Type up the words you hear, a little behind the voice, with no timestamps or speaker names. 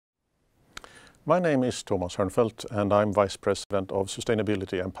My name is Thomas Hörnfeldt and I'm Vice President of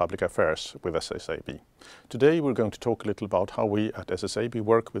Sustainability and Public Affairs with SSAB. Today we're going to talk a little about how we at SSAB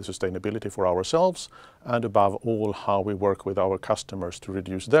work with sustainability for ourselves and above all how we work with our customers to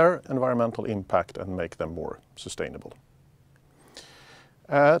reduce their environmental impact and make them more sustainable.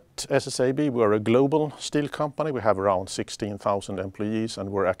 At SSAB we're a global steel company. We have around 16,000 employees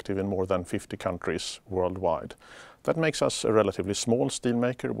and we're active in more than 50 countries worldwide. That makes us a relatively small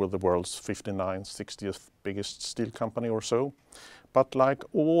steelmaker. We're the world's 59th, 60th biggest steel company or so. But like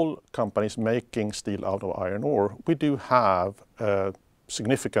all companies making steel out of iron ore, we do have a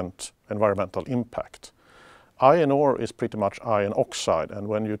significant environmental impact. Iron ore is pretty much iron oxide, and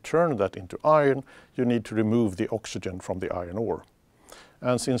when you turn that into iron, you need to remove the oxygen from the iron ore.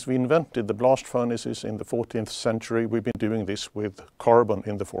 And since we invented the blast furnaces in the 14th century, we've been doing this with carbon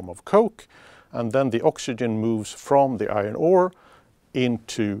in the form of coke. And then the oxygen moves from the iron ore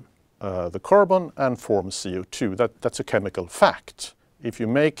into the carbon and forms CO2. That's a chemical fact. If you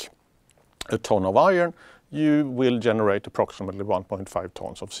make a ton of iron, you will generate approximately 1.5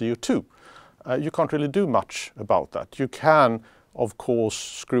 tons of CO2. You can't really do much about that. You can, of course,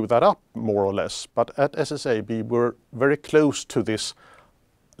 screw that up more or less, but at SSAB we're very close to this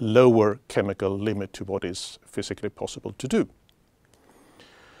lower chemical limit to what is physically possible to do.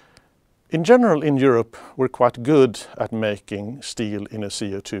 In general, in Europe, we're quite good at making steel in a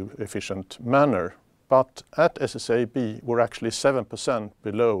CO2 efficient manner, but at SSAB we're actually 7%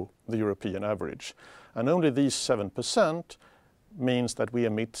 below the European average. And only these 7% means that we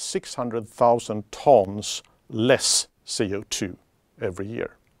emit 600,000 tons less CO2 every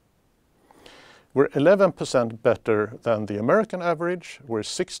year. We're 11% better than the American average, we're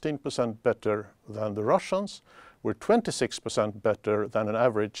 16% better than the Russians, we're 26% better than an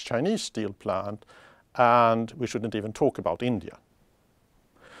average Chinese steel plant, and we shouldn't even talk about India.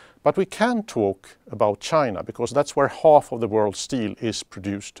 But we can talk about China because that's where half of the world's steel is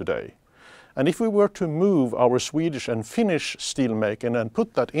produced today. And if we were to move our Swedish and Finnish steel making and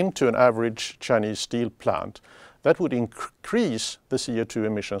put that into an average Chinese steel plant, that would increase the CO2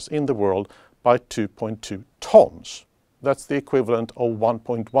 emissions in the world by 2.2 tons. That's the equivalent of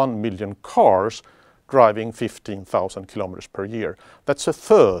 1.1 million cars driving 15,000 kilometers per year. That's a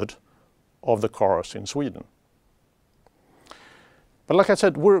third of the cars in Sweden. But like I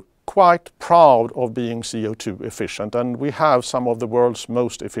said, we're quite proud of being CO2 efficient, and we have some of the world's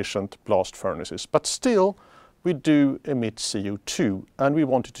most efficient blast furnaces. But still, we do emit CO2, and we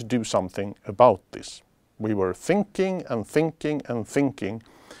wanted to do something about this. We were thinking and thinking and thinking,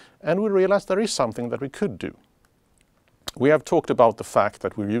 and we realized there is something that we could do. We have talked about the fact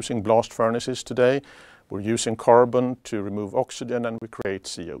that we're using blast furnaces today, we're using carbon to remove oxygen, and we create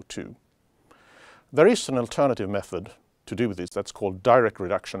CO2. There is an alternative method to do this that's called direct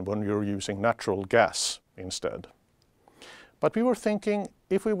reduction, when you're using natural gas instead. But we were thinking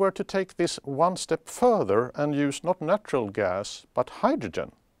if we were to take this one step further and use not natural gas but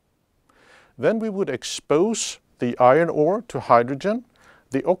hydrogen, then we would expose the iron ore to hydrogen,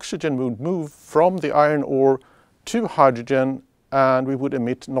 the oxygen would move from the iron ore to hydrogen, and we would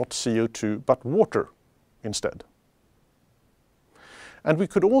emit not CO2 but water instead. And we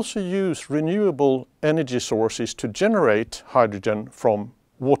could also use renewable energy sources to generate hydrogen from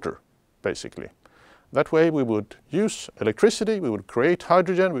water, basically. That way we would use electricity, we would create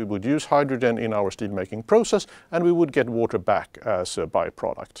hydrogen, we would use hydrogen in our steelmaking process, and we would get water back as a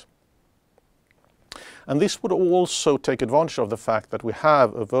byproduct. And this would also take advantage of the fact that we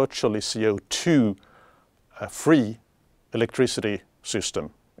have a virtually CO2 free electricity system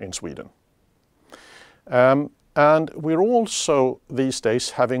in Sweden. And we're also these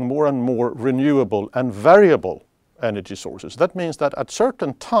days having more and more renewable and variable energy sources. That means that at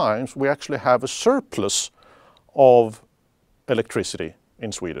certain times we actually have a surplus of electricity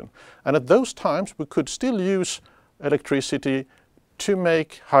in Sweden. And at those times we could still use electricity to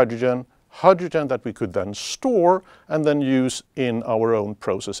make hydrogen that we could then store and then use in our own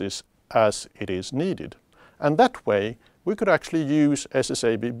processes as it is needed. And that way we could actually use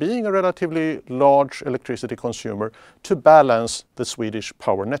SSAB, being a relatively large electricity consumer, to balance the Swedish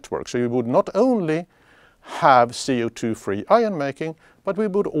power network. So you would not only have CO2-free iron making, but we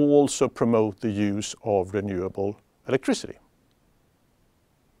would also promote the use of renewable electricity.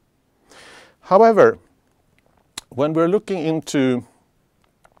 However, when we're looking into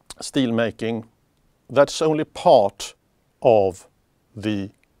steel making, that's only part of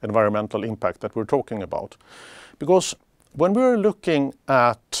the environmental impact that we're talking about. Because when we're looking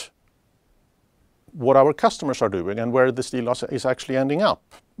at what our customers are doing and where the steel is actually ending up,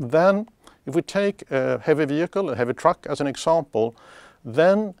 then if we take a heavy vehicle, a heavy truck as an example,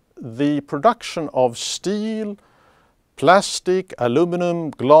 then the production of steel, plastic, aluminum,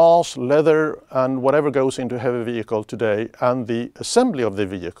 glass, leather and whatever goes into a heavy vehicle today and the assembly of the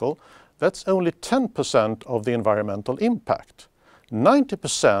vehicle, that's only 10% of the environmental impact.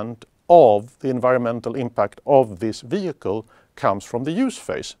 90% of the environmental impact of this vehicle comes from the use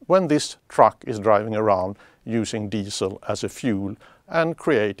phase, when this truck is driving around using diesel as a fuel and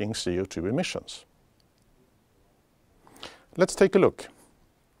creating CO2 emissions. Let's take a look.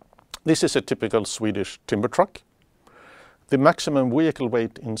 This is a typical Swedish timber truck. The maximum vehicle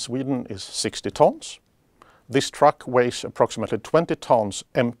weight in Sweden is 60 tons. This truck weighs approximately 20 tons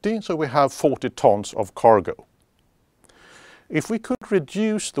empty, so we have 40 tons of cargo. If we could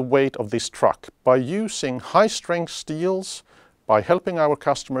reduce the weight of this truck by using high-strength steels, by helping our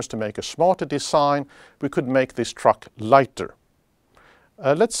customers to make a smarter design, we could make this truck lighter.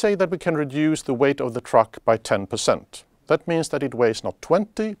 Let's say that we can reduce the weight of the truck by 10%. That means that it weighs not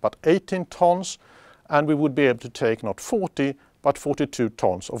 20 but 18 tons, and we would be able to take not 40 but 42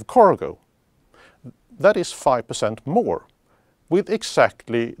 tons of cargo. That is 5% more, with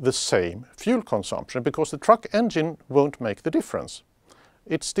exactly the same fuel consumption, because the truck engine won't make the difference.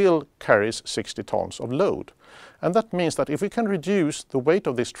 It still carries 60 tons of load. And that means that if we can reduce the weight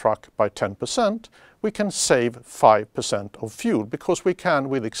of this truck by 10%, we can save 5% of fuel, because we can,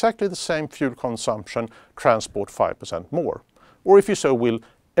 with exactly the same fuel consumption, transport 5% more. Or if you so will,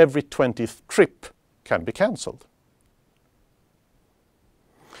 every 20th trip can be cancelled.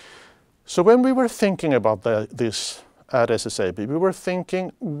 So when we were thinking about this at SSAB, we were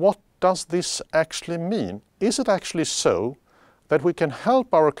thinking, what does this actually mean? Is it actually so that we can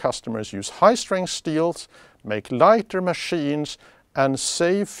help our customers use high-strength steels, make lighter machines and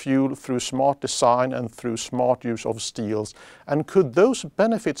save fuel through smart design and through smart use of steels? And could those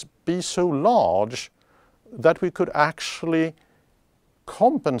benefits be so large that we could actually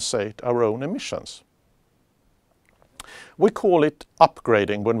compensate our own emissions? We call it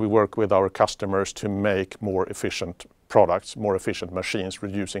upgrading when we work with our customers to make more efficient products, more efficient machines,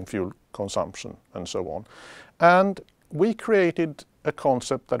 reducing fuel consumption and so on. And we created a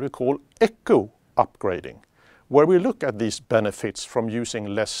concept that we call eco-upgrading, where we look at these benefits from using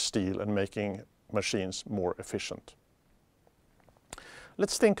less steel and making machines more efficient.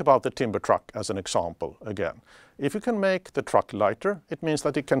 Let's think about the timber truck as an example again. If you can make the truck lighter, it means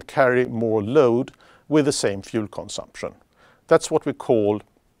that it can carry more load with the same fuel consumption. That's what we call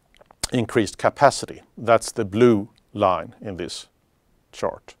increased capacity. That's the blue line in this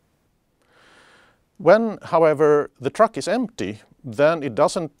chart. When, however, the truck is empty, then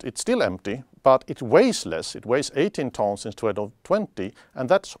it's still empty, but it weighs less. It weighs 18 tons instead of 20, and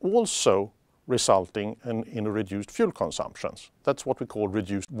that's also resulting in reduced fuel consumptions. That's what we call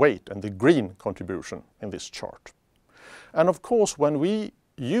reduced weight and the green contribution in this chart. And of course, when we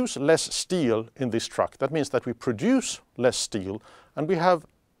use less steel in this truck, that means that we produce less steel and we have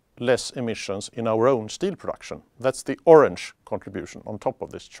less emissions in our own steel production. That's the orange contribution on top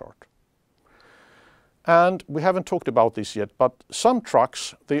of this chart. And we haven't talked about this yet, but some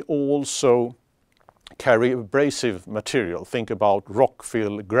trucks, they also carry abrasive material. Think about rock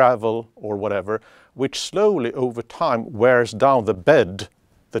fill, gravel or whatever, which slowly over time wears down the bed,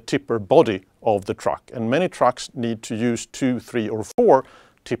 the tipper body of the truck. And many trucks need to use 2, 3 or 4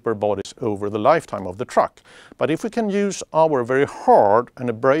 tipper bodies over the lifetime of the truck. But if we can use our very hard and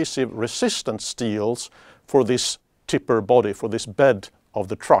abrasive resistant steels for this tipper body, for this bed of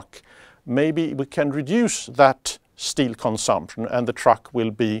the truck, maybe we can reduce that steel consumption and the truck will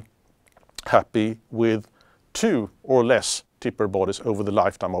be happy with 2 or less tipper bodies over the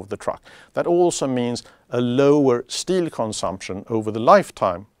lifetime of the truck. That also means a lower steel consumption over the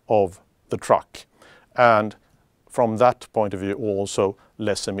lifetime of the truck, and from that point of view also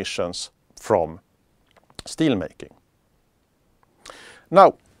less emissions from steel making.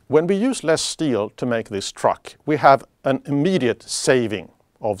 Now, when we use less steel to make this truck, we have an immediate saving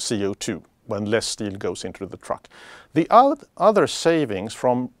of CO2 when less steel goes into the truck. The other savings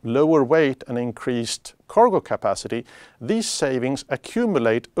from lower weight and increased cargo capacity, these savings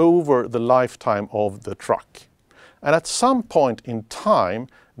accumulate over the lifetime of the truck. And at some point in time,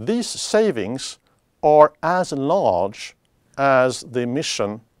 these savings are as large as the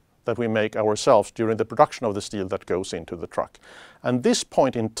emission that we make ourselves during the production of the steel that goes into the truck. And this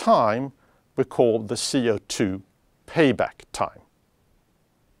point in time we call the CO2 payback time.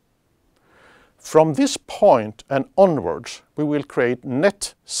 From this point and onwards, we will create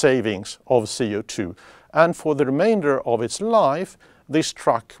net savings of CO2, and for the remainder of its life, this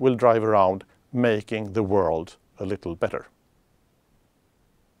truck will drive around making the world a little better.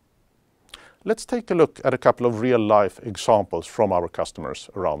 Let's take a look at a couple of real-life examples from our customers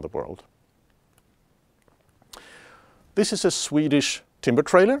around the world. This is a Swedish timber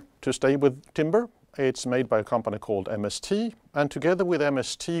trailer, to stay with timber. It's made by a company called MST, and together with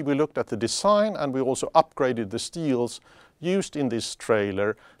MST we looked at the design and we also upgraded the steels used in this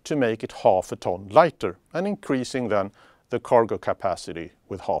trailer to make it half a ton lighter and increasing then the cargo capacity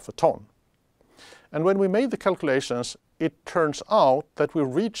with half a ton. And when we made the calculations, it turns out that we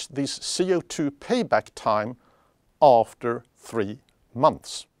reached this CO2 payback time after 3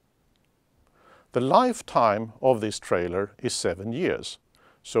 months. The lifetime of this trailer is 7 years.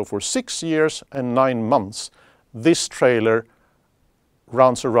 So for 6 years and 9 months, this trailer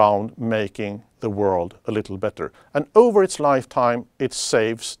runs around making the world a little better. And over its lifetime, it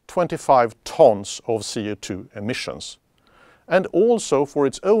saves 25 tons of CO2 emissions. And also for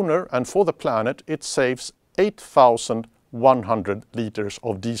its owner and for the planet, it saves 8,100 liters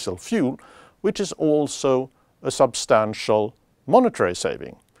of diesel fuel, which is also a substantial monetary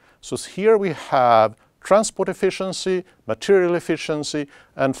saving. So here we have transport efficiency, material efficiency,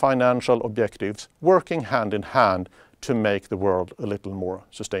 and financial objectives working hand in hand to make the world a little more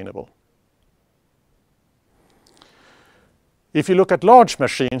sustainable. If you look at large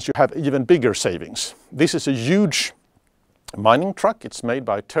machines, you have even bigger savings. This is a huge mining truck. It's made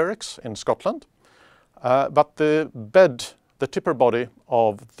by Terex in Scotland. But the tipper body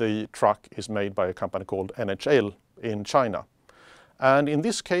of the truck is made by a company called NHL in China. And in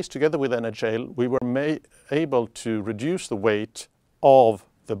this case, together with NHL, we were able to reduce the weight of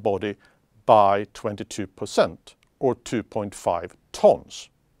the body by 22%, or 2.5 tons.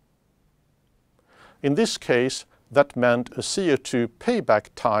 In this case, that meant a CO2 payback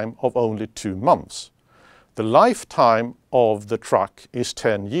time of only 2 months. The lifetime of the truck is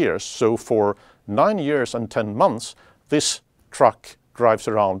 10 years, so for 9 years and 10 months, this truck drives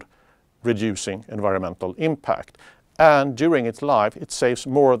around reducing environmental impact. And during its life, it saves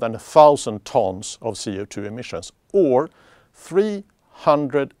more than 1,000 tons of CO2 emissions, or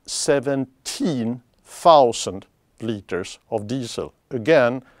 317,000 liters of diesel.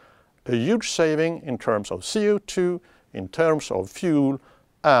 Again, a huge saving in terms of CO2, in terms of fuel,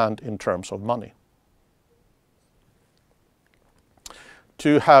 and in terms of money.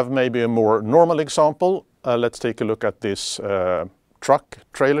 To have maybe a more normal example, let's take a look at this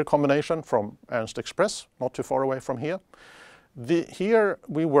truck-trailer combination from Ernst Express, not too far away from here. Here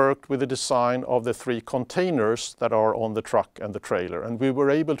we worked with the design of the 3 containers that are on the truck and the trailer, and we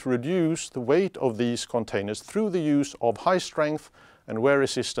were able to reduce the weight of these containers through the use of high-strength and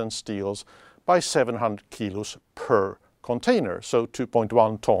wear-resistant steels by 700 kilos per container, so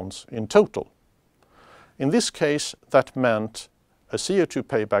 2.1 tons in total. In this case, that meant a CO2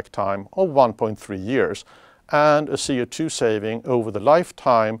 payback time of 1.3 years, and a CO2 saving over the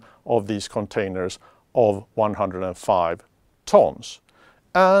lifetime of these containers of 105 tons.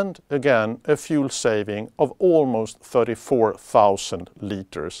 And again, a fuel saving of almost 34,000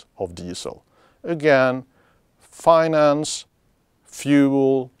 liters of diesel. Again, finance,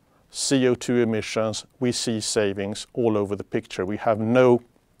 fuel, CO2 emissions, we see savings all over the picture. We have no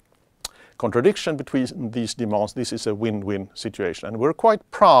contradiction between these demands. This is a win-win situation. And we're quite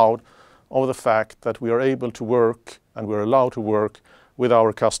proud of the fact that we are able to work and we're allowed to work with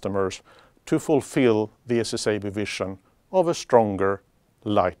our customers to fulfill the SSAB vision of a stronger,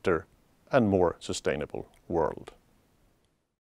 lighter and more sustainable world.